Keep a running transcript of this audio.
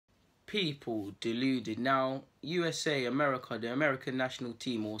People deluded. Now, USA, America, the American national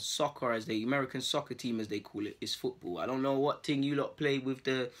team, or soccer as the American soccer team as they call it, is football. I don't know what thing you lot play with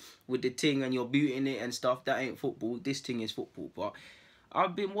the thing and you're booting it and stuff. That ain't football. This thing is football. But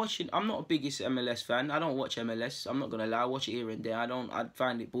I've been watching. I'm not a biggest MLS fan. I don't watch MLS. I'm not gonna lie. I watch it here and there. I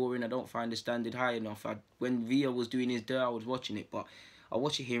find it boring. I don't find the standard high enough. When Villa was doing his there, I was watching it, but I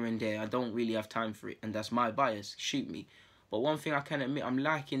watch it here and there. I don't really have time for it, and that's my bias. Shoot me. But one thing I can admit, I'm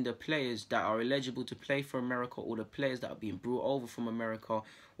liking the players that are eligible to play for America, or the players that are being brought over from America,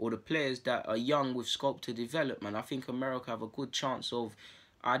 or the players that are young with scope to develop, man. I think America have a good chance of,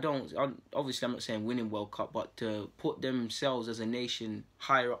 obviously I'm not saying winning World Cup, but to put themselves as a nation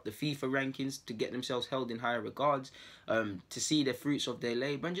higher up the FIFA rankings, to get themselves held in higher regards, to see the fruits of their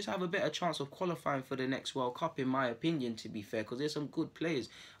labour, and just have a better chance of qualifying for the next World Cup, in my opinion, to be fair, because there's some good players.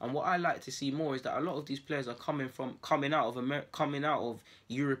 And what I like to see more is that a lot of these players are coming out of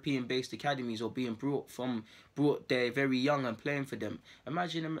European-based academies, or being brought there very young and playing for them.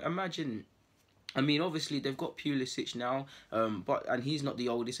 Imagine. I mean, obviously, they've got Pulisic now, and he's not the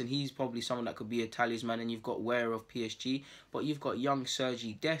oldest, and he's probably someone that could be a talisman, and you've got Ware of PSG, but you've got young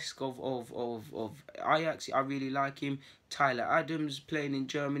Sergi Desk of Ajax, I really like him. Tyler Adams playing in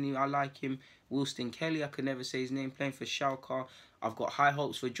Germany, I like him. Wilston Kelly, I can never say his name, playing for Schalke. I've got high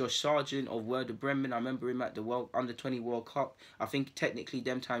hopes for Josh Sargent of Werder Bremen. I remember him at the Under-20 World Cup. I think technically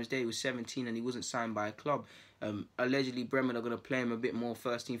them times day he was 17 and he wasn't signed by a club. Allegedly Bremen are going to play him a bit more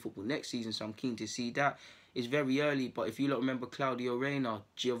first team football next season, so I'm keen to see that. It's very early, but if you lot remember Claudio Reyna,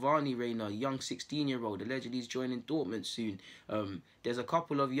 Giovanni Reyna, young 16-year-old, allegedly he's joining Dortmund soon. There's a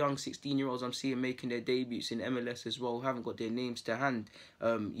couple of young 16-year-olds I'm seeing making their debuts in MLS as well, haven't got their names to hand.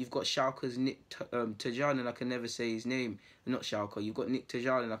 You've got Schalke's Nick Tajan, I can never say his name. Not Schalke, you've got Nick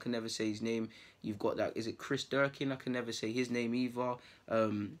Tajan, I can never say his name. You've got that, is it Chris Durkin? I can never say his name either.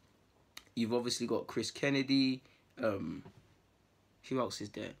 You've obviously got Chris Kennedy. Who else is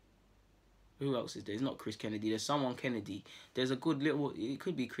there? Who else is there? It's not Chris Kennedy. There's someone Kennedy. There's a good little... It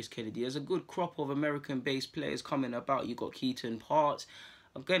could be Chris Kennedy. There's a good crop of American-based players coming about. You've got Keaton Parts.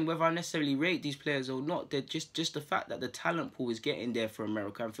 Again, whether I necessarily rate these players or not, they're just the fact that the talent pool is getting there for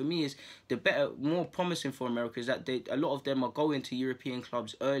America. And for me, is the better, more promising for America is that a lot of them are going to European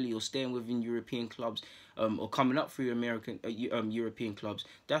clubs early, or staying within European clubs, or coming up through European clubs.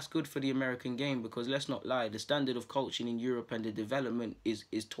 That's good for the American game, because let's not lie, the standard of coaching in Europe and the development is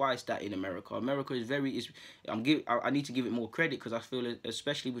twice that in America. America is I need to give it more credit, because I feel,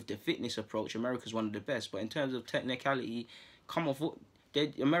 especially with the fitness approach, America's one of the best. But in terms of technicality, come off.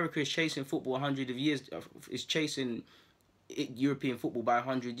 America is chasing football 100 of years. Is chasing European football by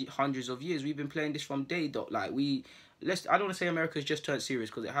hundreds of years. We've been playing this from day dot. Like I don't want to say America's just turned serious,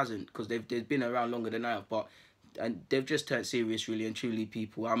 because it hasn't. Because they've been around longer than I have, and they've just turned serious, really and truly,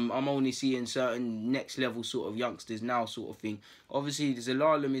 people. I'm only seeing certain next level sort of youngsters now, sort of thing. Obviously,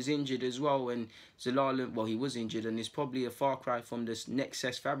 Zelalem is injured as well, and Zelalem, well, he was injured, and it's probably a far cry from this next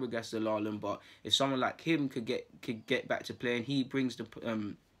Cesc Fabregas Zelalem. But if someone like him could get back to playing, he brings the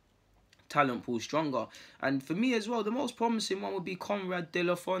talent pool stronger. And for me as well, the most promising one would be Conrad de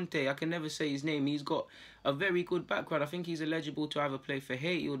la Fuente. I can never say his name. He's got a very good background. I think he's eligible to either play for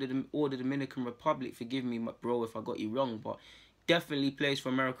Haiti or the Dominican Republic. Forgive me, bro, if I got you wrong, but definitely plays for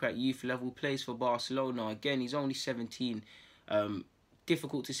America at youth level, plays for Barcelona. Again, he's only 17.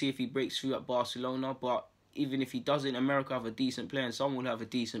 Difficult to see if he breaks through at Barcelona, but even if he doesn't, America have a decent player, and someone will have a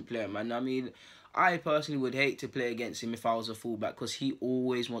decent player, man. I mean, I personally would hate to play against him if I was a fullback, because he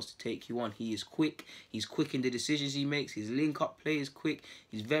always wants to take you on. He is quick. He's quick in the decisions he makes. His link-up play is quick.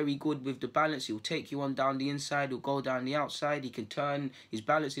 He's very good with the balance. He'll take you on down the inside. He'll go down the outside. He can turn. His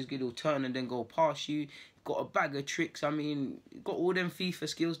balance is good. He'll turn and then go past you. Got a bag of tricks. I mean, got all them FIFA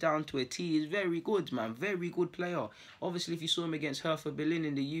skills down to a T. He's very good, man. Very good player. Obviously, if you saw him against Hertha Berlin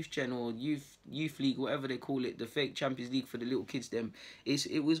in the youth gen, or youth league, whatever they call it, the fake Champions League for the little kids,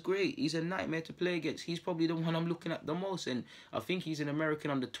 it was great. He's a nightmare to play against. He's probably the one I'm looking at the most, and I think he's an American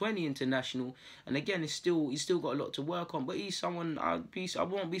under-20 international. And again, he's still got a lot to work on. But he's someone I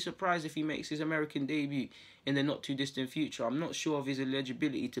won't be surprised if he makes his American debut in the not too distant future. I'm not sure of his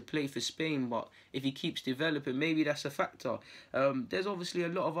eligibility to play for Spain, but if he keeps developing, maybe that's a factor. There's obviously a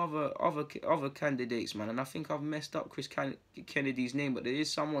lot of other candidates, man, and I think I've messed up Chris Kennedy's name, but there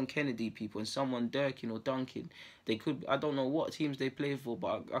is someone Kennedy, people, and someone Durkin or Duncan. They could, I don't know what teams they play for,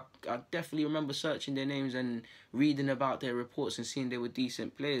 but I definitely remember searching their names and reading about their reports and seeing they were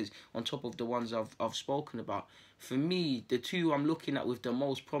decent players on top of the ones I've spoken about. For me, the two I'm looking at with the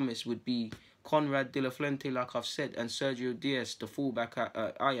most promise would be Conrad de la Fuente, like I've said, and Sergio Diaz, the fullback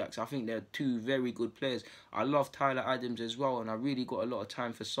at Ajax. I think they're two very good players. I love Tyler Adams as well, and I really got a lot of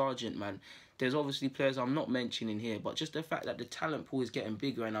time for Sargent, man. There's obviously players I'm not mentioning here, but just the fact that the talent pool is getting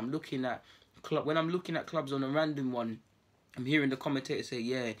bigger, and I'm looking at when I'm looking at clubs on a random one, I'm hearing the commentator say,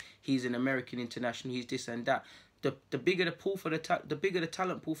 yeah, he's an American international, he's this and that. The bigger the pool for the bigger the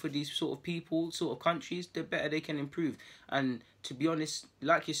talent pool for these sort of people, sort of countries, the better they can improve. And to be honest,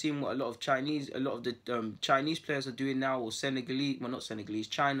 like you're seeing what a lot of the Chinese players are doing now, or Senegalese, well not Senegalese,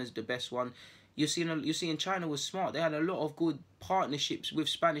 China's the best one. You're seeing China was smart. They had a lot of good partnerships with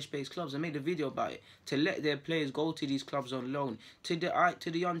Spanish-based clubs. I made a video about it to let their players go to these clubs on loan. To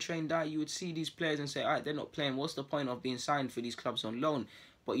the untrained eye, you would see these players and say, "Alright, they're not playing. What's the point of being signed for these clubs on loan?"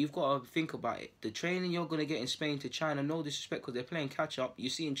 But you've got to think about it. The training you're going to get in Spain to China, no disrespect, because they're playing catch-up. You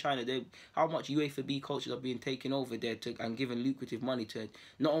see in China how much UEFA B coaches are being taken over there and given lucrative money to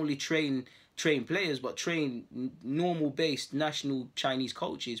not only train players, but train normal-based national Chinese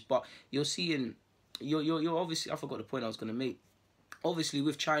coaches. But you're obviously, I forgot the point I was going to make. Obviously,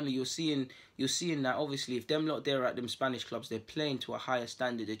 with China, you're seeing that obviously if them lot there at them Spanish clubs, they're playing to a higher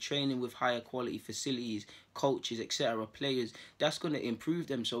standard. They're training with higher quality facilities, coaches, etc., players. That's going to improve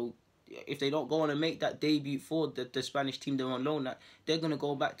them. So if they don't go on and make that debut for the Spanish team they're on loan at, they're going to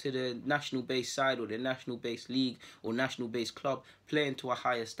go back to the national-based side or the national-based league or national-based club playing to a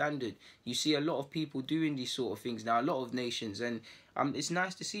higher standard. You see a lot of people doing these sort of things now, a lot of nations, and it's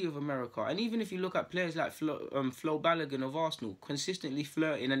nice to see with America. And even if you look at players like Flo Balogun of Arsenal, consistently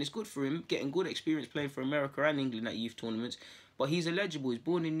flirting, and it's good for him, getting good experience playing for America and England at youth tournaments, but he's eligible, he's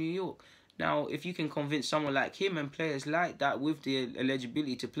born in New York. Now, if you can convince someone like him and players like that with the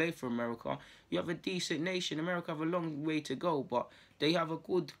eligibility to play for America, you have a decent nation. America have a long way to go, but they have a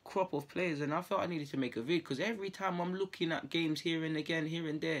good crop of players, and I felt I needed to make a video because every time I'm looking at games here and again, here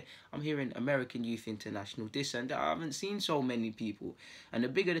and there, I'm hearing American Youth International, this and that. I haven't seen so many people, and the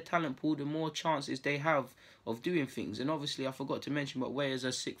bigger the talent pool, the more chances they have of doing things. And obviously, I forgot to mention, but Way is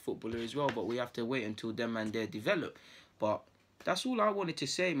a sick footballer as well, but we have to wait until them and they develop. But that's all I wanted to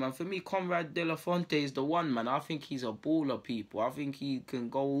say, man. For me, Conrad de la Fuente is the one, man. I think he's a baller, people. I think he can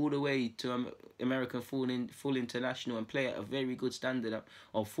go all the way to American full international and play at a very good standard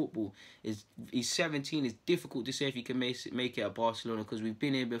of football. He's 17. It's difficult to say if he can make it at Barcelona because we've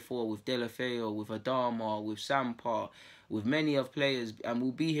been here before with De La Feo, with Adama, with Sampar, with many of players, and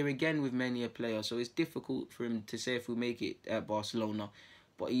we'll be here again with many a player. So it's difficult for him to say if we'll make it at Barcelona.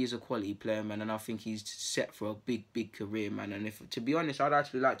 But he is a quality player, man, and I think he's set for a big career, man. And to be honest, I'd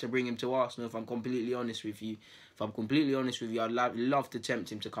actually like to bring him to Arsenal, if I'm completely honest with you. If I'm completely honest with you, I'd love to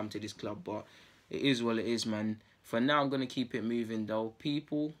tempt him to come to this club, but it is what it is, man. For now, I'm going to keep it moving, though.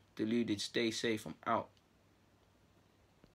 People, Deluded, stay safe. I'm out.